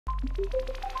This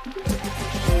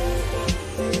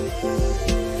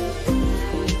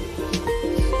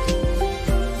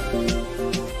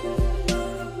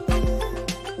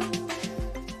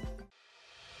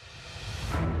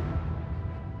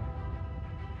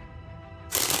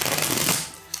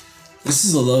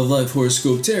is a Love Life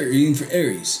Horoscope Tarot reading for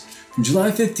Aries from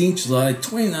July 15th, July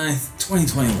 29th,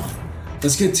 2021.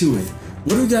 Let's get to it.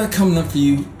 What do we got coming up for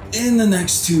you in the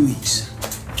next 2 weeks?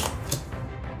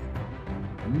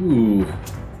 Ooh,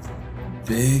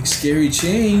 big scary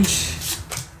change.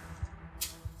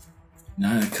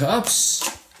 9 of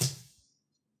Cups.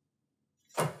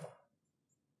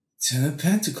 10 of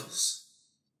Pentacles.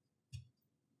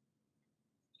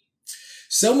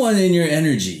 Someone in your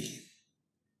energy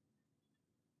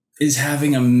is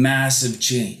having a massive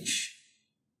change.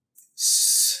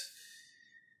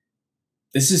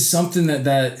 This is something that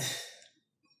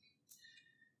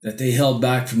they held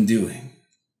back from doing.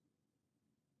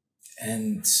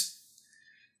 And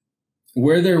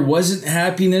where there wasn't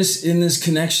happiness in this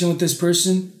connection with this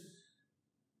person,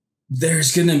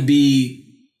 there's going to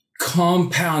be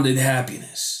compounded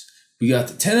happiness. We got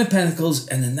the 10 of Pentacles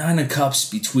and the 9 of Cups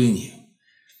between you.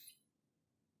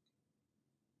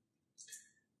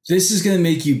 This is going to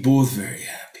make you both very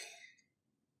happy.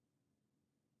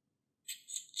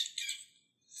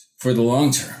 For the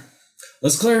long term.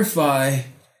 Let's clarify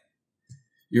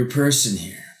your person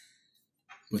here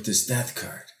with this Death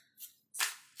card.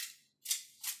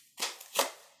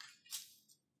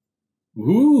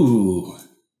 Ooh,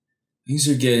 things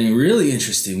are getting really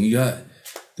interesting. We got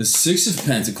the 6 of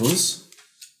Pentacles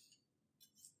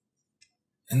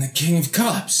and the King of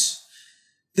Cups.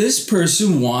 This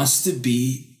person wants to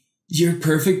be your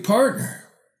perfect partner.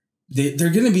 They're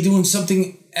going to be doing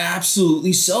something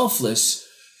absolutely selfless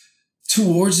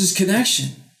towards this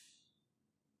connection.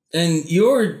 And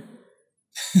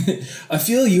I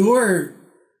feel you're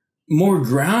more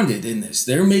grounded in this.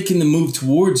 They're making the move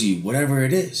towards you, whatever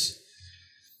it is.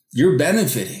 You're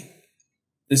benefiting.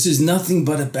 This is nothing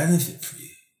but a benefit for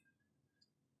you.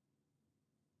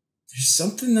 There's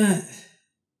something that...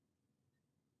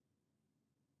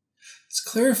 Let's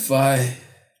clarify the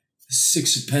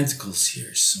 6 of Pentacles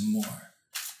here some more.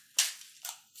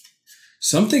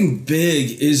 Something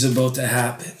big is about to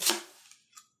happen.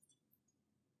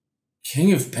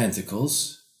 King of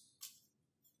Pentacles.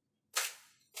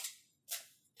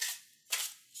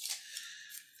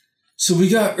 So we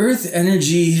got earth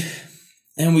energy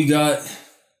and we got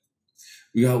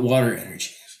water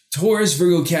energy. Taurus,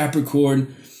 Virgo,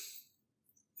 Capricorn,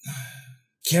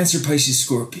 Cancer, Pisces,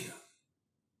 Scorpio.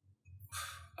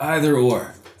 Either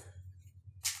or.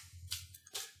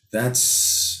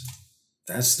 That's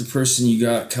the person you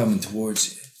got coming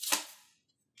towards you.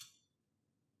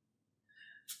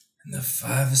 And the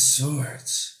 5 of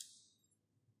Swords.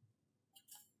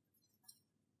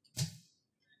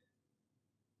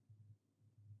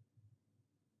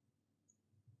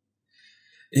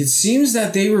 It seems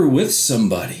that they were with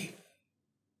somebody.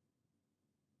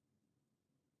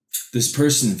 This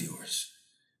person of yours.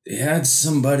 They had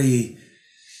somebody...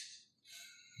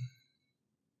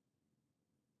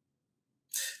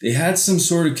 They had some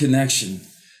sort of connection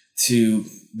to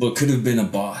what could have been a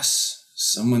boss,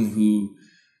 someone who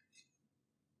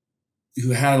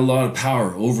had a lot of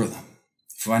power over them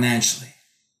financially.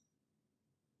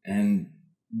 And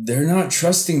they're not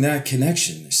trusting that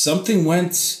connection. Something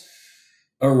went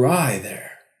awry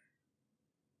there.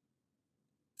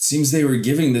 It seems they were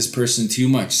giving this person too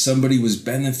much. Somebody was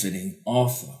benefiting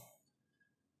off them.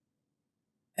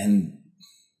 And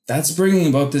that's bringing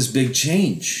about this big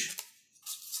change.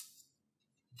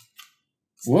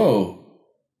 Whoa.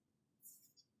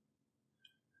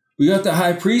 We got the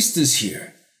High Priestess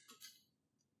here.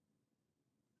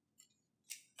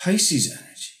 Pisces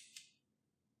energy.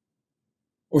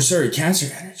 Or sorry,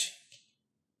 Cancer energy.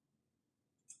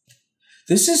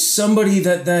 This is somebody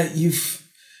that you've...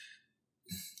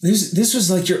 This was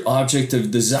like your object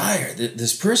of desire,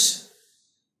 this person.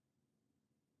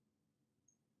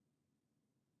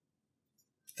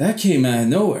 That came out of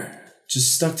nowhere.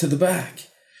 Just stuck to the back.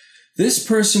 This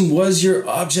person was your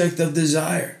object of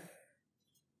desire.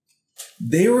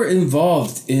 They were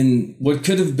involved in what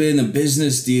could have been a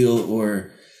business deal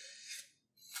or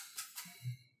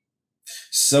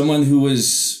someone who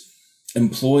was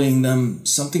employing them,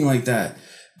 something like that.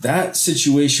 That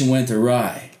situation went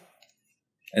awry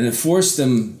and it forced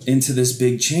them into this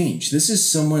big change. This is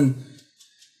someone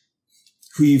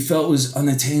who you felt was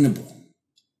unattainable.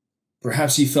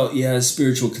 Perhaps you felt you had a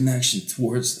spiritual connection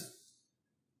towards them.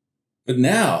 But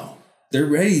now they're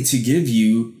ready to give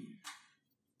you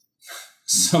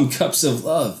some cups of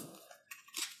love.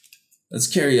 Let's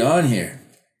carry on here.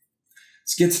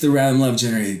 Let's get to the random love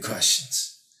generated questions.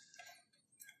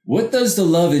 What does the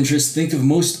love interest think of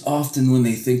most often when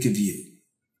they think of you?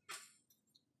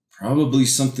 Probably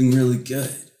something really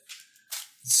good.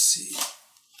 Let's see.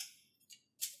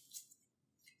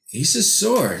 Ace of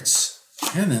Swords.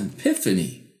 And an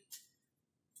epiphany.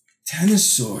 Ten of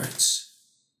Swords.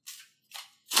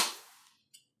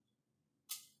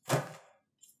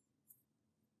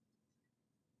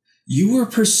 You were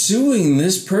pursuing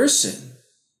this person.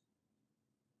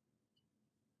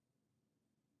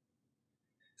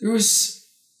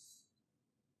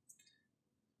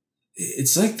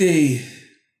 It's like they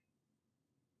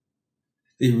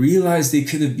realized they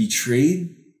could have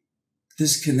betrayed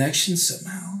this connection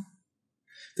somehow.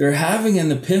 They're having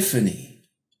an epiphany.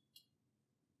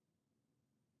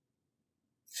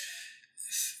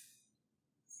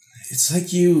 It's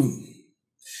like you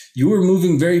were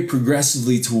moving very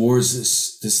progressively towards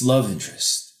this love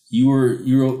interest. You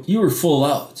were full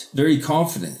out, very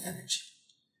confident energy.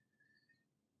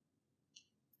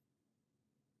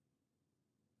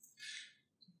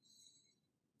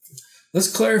 Let's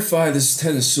clarify this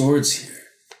Ten of Swords here.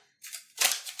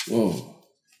 Whoa.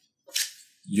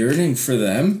 Yearning for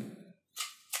them?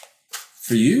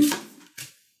 For you?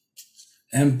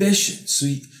 Ambition. So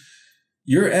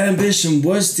your ambition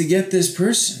was to get this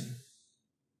person.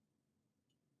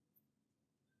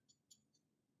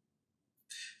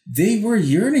 They were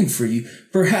yearning for you.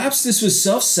 Perhaps this was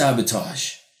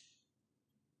self-sabotage.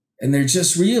 And they're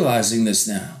just realizing this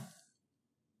now.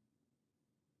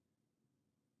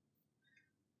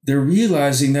 They're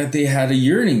realizing that they had a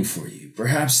yearning for you.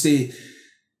 Perhaps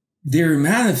they're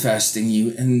manifesting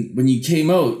you, and when you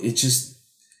came out,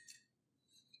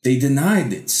 they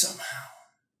denied it somehow.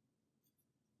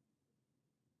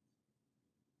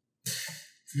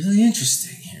 Really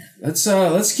interesting here.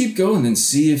 Let's keep going and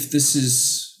see if this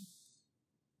is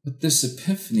what this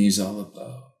epiphany is all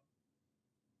about.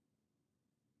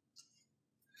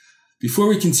 Before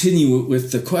we continue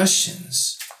with the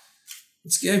questions,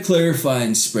 let's get a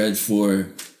clarifying spread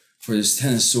for this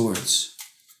Ten of Swords.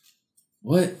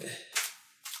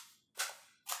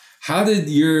 How did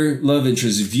your love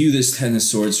interest view this Ten of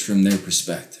Swords from their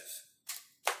perspective?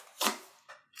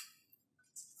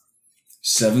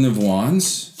 Seven of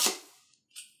Wands,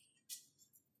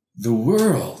 the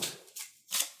World,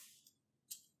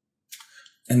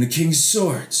 and the King of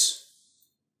Swords.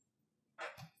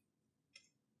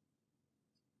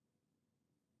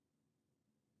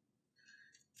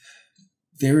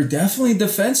 They were definitely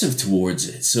defensive towards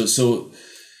it. So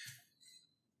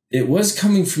it was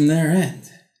coming from their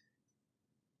end.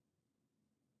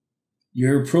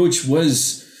 Your approach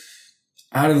was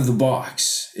out of the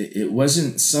box. It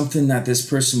wasn't something that this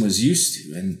person was used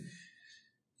to. And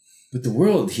with the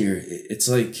World here, it's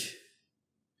like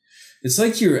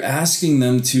you're asking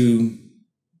them to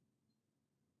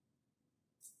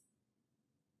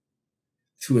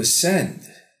ascend.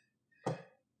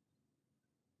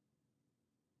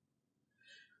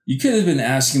 You could have been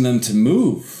asking them to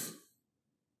move.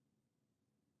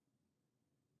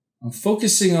 I'm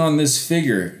focusing on this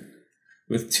figure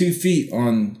with 2 feet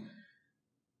on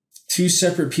 2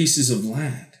 separate pieces of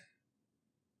land.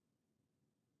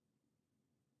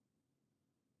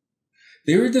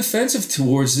 They were defensive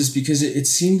towards this because it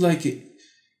seemed like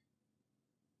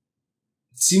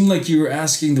you were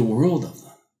asking the world of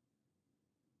them.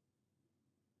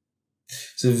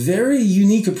 It's a very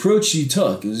unique approach you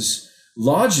took. It was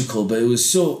logical, but it was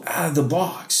so out of the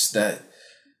box that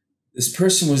this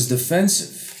person was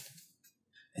defensive.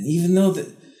 And even though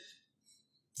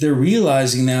they're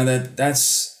realizing now that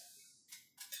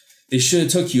they should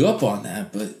have took you up on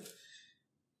that, but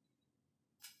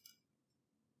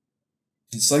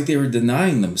it's like they were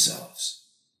denying themselves.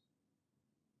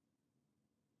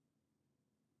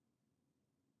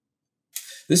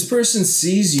 This person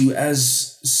sees you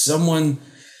as someone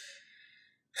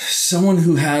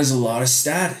who has a lot of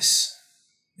status.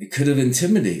 It could have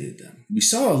intimidated them. We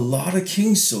saw a lot of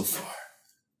kings so far.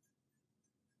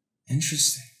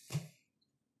 Interesting.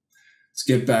 Let's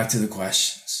get back to the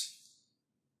questions.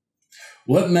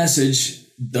 What message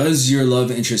does your love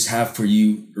interest have for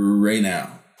you right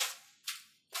now?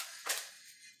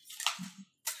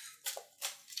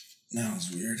 That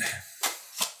was weird.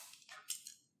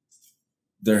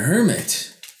 The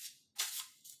Hermit.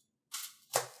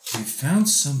 You found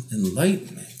some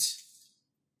enlightenment.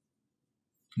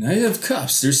 Knight of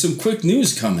Cups. There's some quick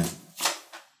news coming.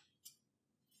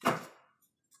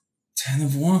 Ten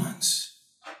of Wands.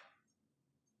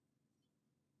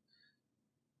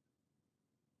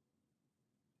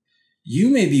 You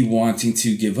may be wanting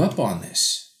to give up on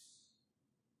this.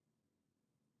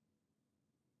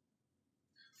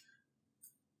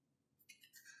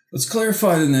 Let's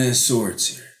clarify the Knight of Swords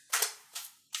here.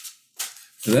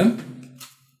 For them,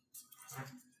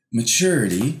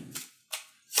 maturity.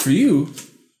 For you,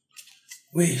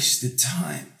 wasted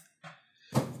time.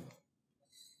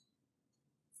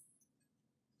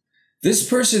 This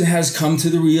person has come to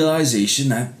the realization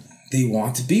that they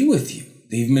want to be with you.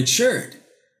 They've matured.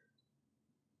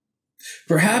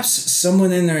 Perhaps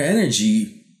someone in their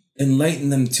energy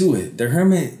enlightened them to it. The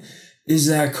Hermit is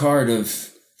that card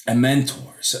of a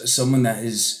mentor, someone that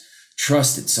is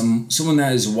trusted, someone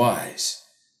that is wise.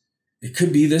 It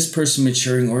could be this person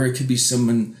maturing, or it could be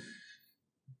someone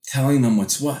telling them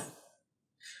what's what.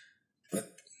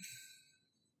 But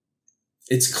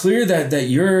it's clear that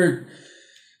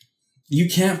you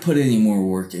can't put any more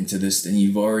work into this than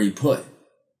you've already put.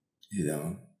 You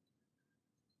know,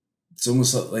 it's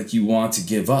almost like you want to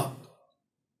give up.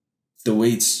 The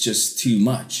wait's just too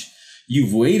much.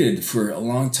 You've waited for a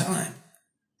long time.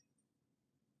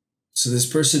 So this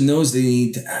person knows they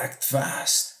need to act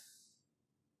fast.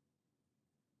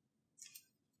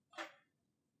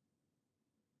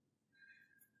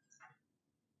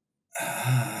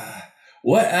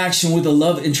 What action would the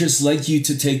love interest like you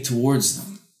to take towards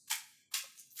them?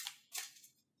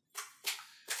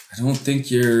 I don't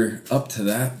think you're up to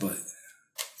that, but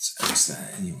let's ask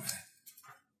that anyway.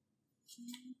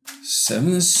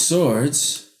 7 of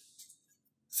Swords,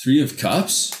 3 of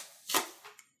Cups,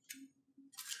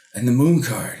 and the Moon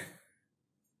card.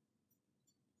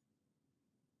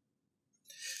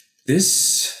 I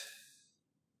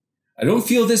don't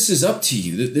feel this is up to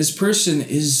you. That this person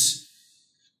is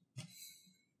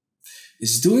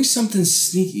doing something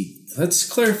sneaky. Let's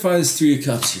clarify this 3 of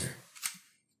Cups here.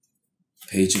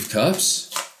 Page of Cups.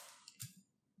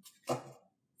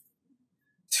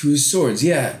 2 of Swords.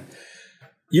 Yeah.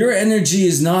 Your energy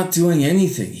is not doing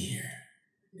anything here.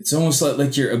 It's almost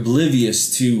like you're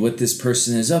oblivious to what this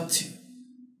person is up to.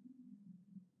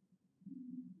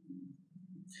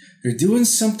 They're doing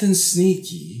something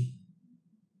sneaky.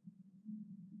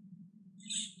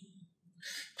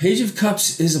 Page of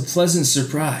Cups is a pleasant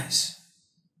surprise.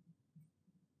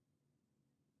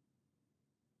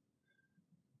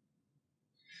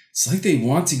 It's like they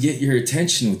want to get your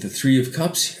attention with the 3 of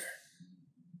Cups here.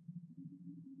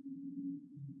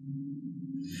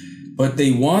 But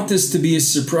they want this to be a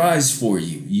surprise for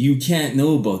you. You can't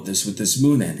know about this with this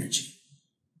Moon energy.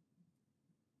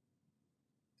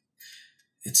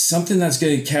 It's something that's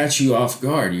going to catch you off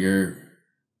guard. You're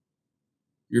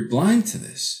blind to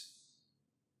this.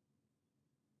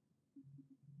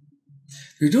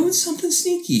 They're doing something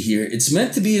sneaky here. It's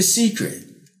meant to be a secret.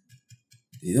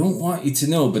 They don't want you to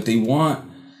know, but they want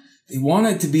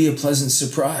it to be a pleasant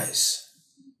surprise.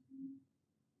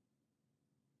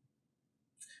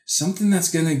 Something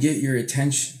that's going to get your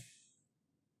attention.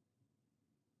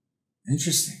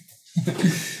 Interesting.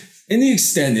 In the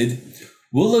extended,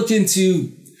 we'll look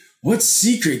into what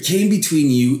secret came between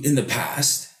you in the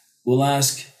past. We'll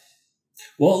ask,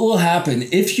 what will happen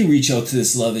if you reach out to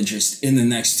this love interest in the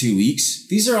next 2 weeks?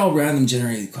 These are all random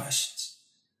generated questions,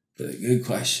 but a good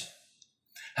question.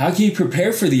 How can you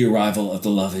prepare for the arrival of the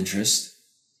love interest?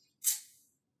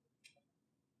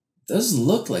 It does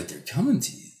look like they're coming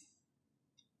to you.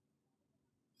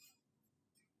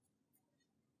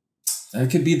 That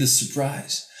could be the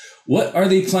surprise. What are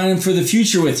they planning for the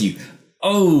future with you?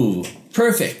 Oh,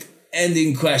 perfect.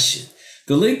 Ending question.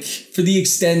 The link for the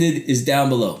extended is down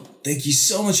below. Thank you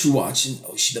so much for watching.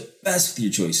 I wish you the best with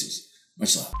your choices.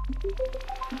 Much love.